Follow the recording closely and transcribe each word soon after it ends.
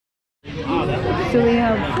So we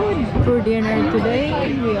have food for dinner today.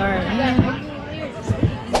 We are anong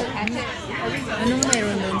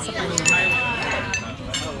meron dun sa kanya?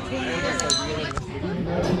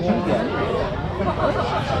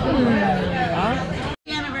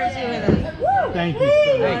 Thank you.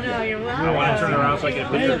 Thank you. You're welcome. I want to turn around so I can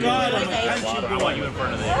picture you. I want you in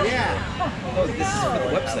front of this. Yeah. Oh, this is for the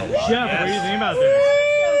website. Chef, what do you think about this?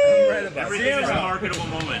 I'm right about Everything is a marketable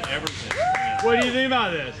moment. Everything. What do you think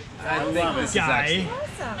about this? I think this guy. is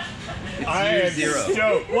actually, it's year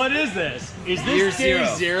zero. What is this? Is this Year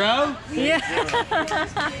day zero? Yeah.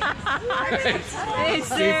 It's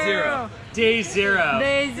day zero. Day zero.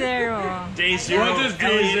 Day zero. Day zero. What does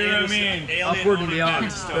day zero mean? Upward and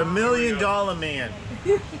beyond. The $1 Million Man.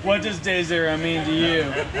 What does day zero mean to you?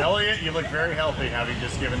 Elliot, you look very healthy having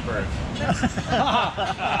just given birth.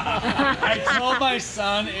 I told my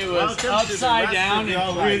son it was Welcome to the upside rest down of your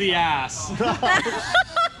and through life. the ass.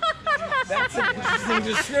 That's an interesting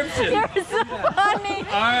description. You're so funny.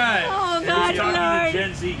 All right. Oh If God, you're talking to Lord.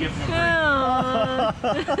 Gen Z, give them a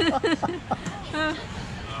break.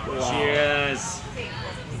 Cheers.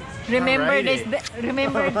 Remember Alrighty. this.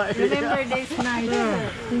 Remember this night.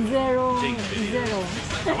 Zero. I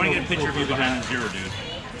want to get a picture of you behind the zero, dude.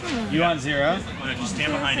 You want zero? Just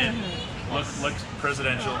stand behind it. Look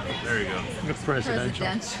presidential. There you go. Presidential.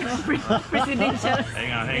 Presidential.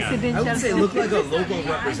 Hang on. I would say look like a local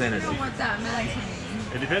representative.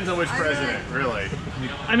 It depends on which president, really.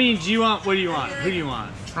 I mean, do you want? What do you want? Who do you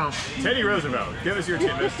want? Trump. Teddy Roosevelt. Give us your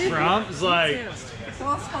tidbits. Trump's like.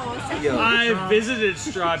 Yo, I visited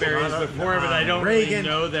Strawberries before, but I don't really Reagan.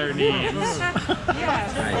 know their names.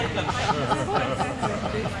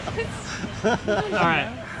 All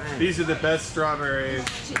right. These are the best strawberries.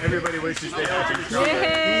 Everybody wishes they had some strawberries.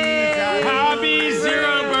 Yay. Happy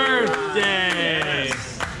zero birthday!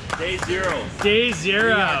 Day zero. Day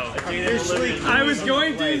zero. Officially, I was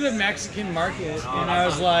going through the Mexican market and I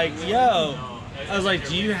was like, yo,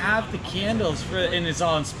 do you have the candles for, and it's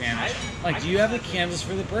all in Spanish, like, do you have the candles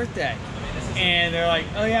for the birthday? And they're like,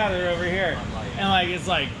 oh yeah, they're over here. And like, it's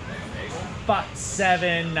like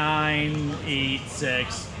 7, 9, 8,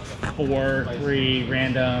 6, 4, 3,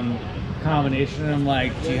 random combination. And I'm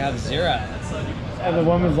like, do you have zero? And the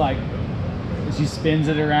woman's like, she spins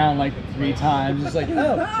it around like 3 times. It's like,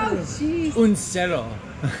 oh, un cero.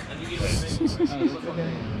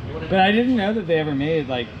 But I didn't know that they ever made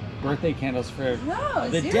like birthday candles for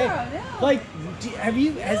the day. Like,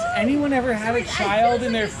 has anyone ever had a child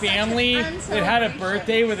in their family that had a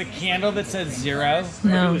birthday with a candle that said zero?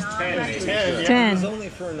 No. 10. only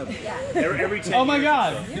for an Every 10 Oh my years.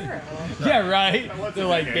 God. Yeah, right. They're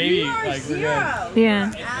like, baby, like we're good.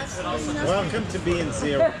 Yeah. welcome to being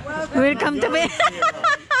zero. Welcome to be.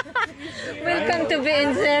 Welcome to be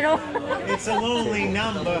in zero. It's a lonely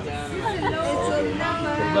number.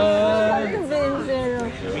 Welcome to be in zero.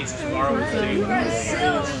 That means tomorrow is day.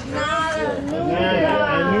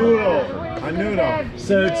 A noodle.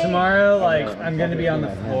 So tomorrow, like, I'm gonna be on the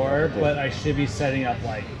floor, but I should be setting up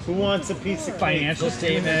like Who wants a piece of financial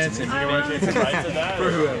statements and Price of that?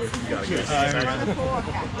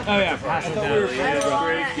 oh yeah, pass it down.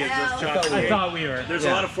 I thought we were. There's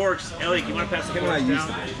a lot of forks. Ellie, you want to pass the I forks used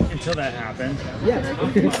down? Until that happened.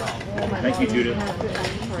 Thank you, Judith.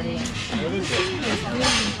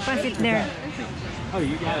 Pass it there. Oh,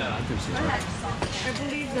 you got it.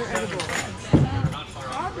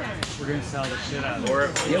 We're gonna sell the shit out of it. Or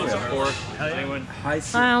anyone?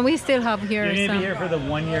 We still have here You're gonna be some. here for the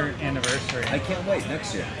 1-year anniversary. I can't wait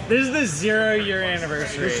next year. This is the 0-year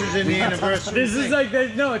anniversary. This is an anniversary. This is like the,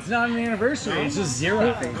 no, it's not an anniversary. It's just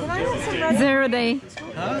 0. 0 day. Day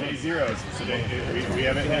zeros. So we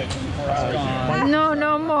haven't hit. No,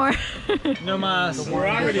 no more. No mas. We're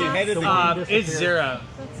already headed. It's 0.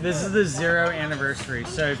 This is the 0 anniversary.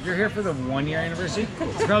 So if you're here for the 1-year anniversary,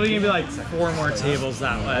 it's probably gonna be like 4 more tables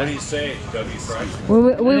that way. What do you say, W. Price?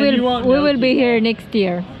 We you won't will know be here next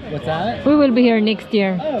year. What's that? We will be here next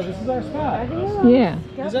year. Oh, this is our spot. Yeah.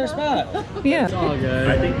 This is our spot. Yeah. It's all good.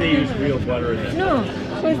 I think they use real butter in this. No,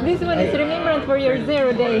 because this one is remembrance for your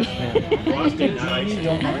 0 day. Frosted nice.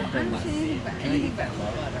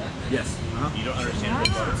 Yes. You don't understand what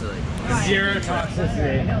butter is. 0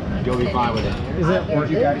 toxicity. You'll be fine with it. Is it? Or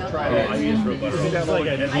you guys I use real butter. It's like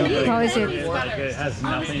a, How is it? like it has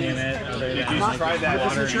nothing in it other than Just try that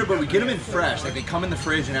water. Sure, but we get them in fresh. Like they come in the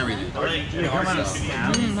fridge and everything. they come out of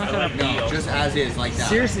snap. No, just as is, like that.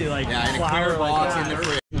 Seriously, like Yeah, in a flour clear like box that. in the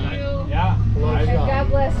fridge. Yeah. God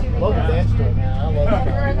bless you. Love the dance right now. I love it.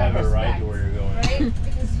 You have a right to where you're going.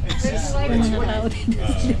 mga tao dito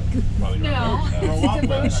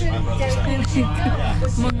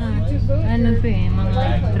sa mga ano to eh, mga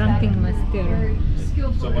drunken master.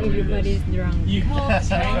 Everybody's drunk.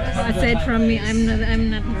 Aside from me, I'm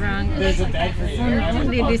not drunk.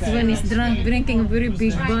 Only this one is drunk, drinking a very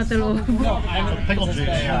big bottle of Pickle juice.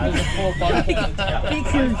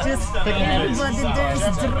 pickle juice. Everybody there is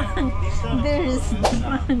drunk. There is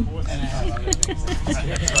drunk.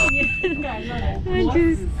 I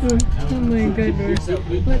just oh my god,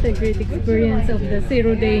 what a great experience of the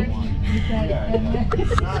 0 day.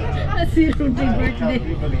 A 0 day birthday.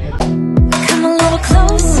 Come a little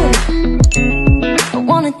closer. I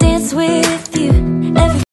wanna dance with you.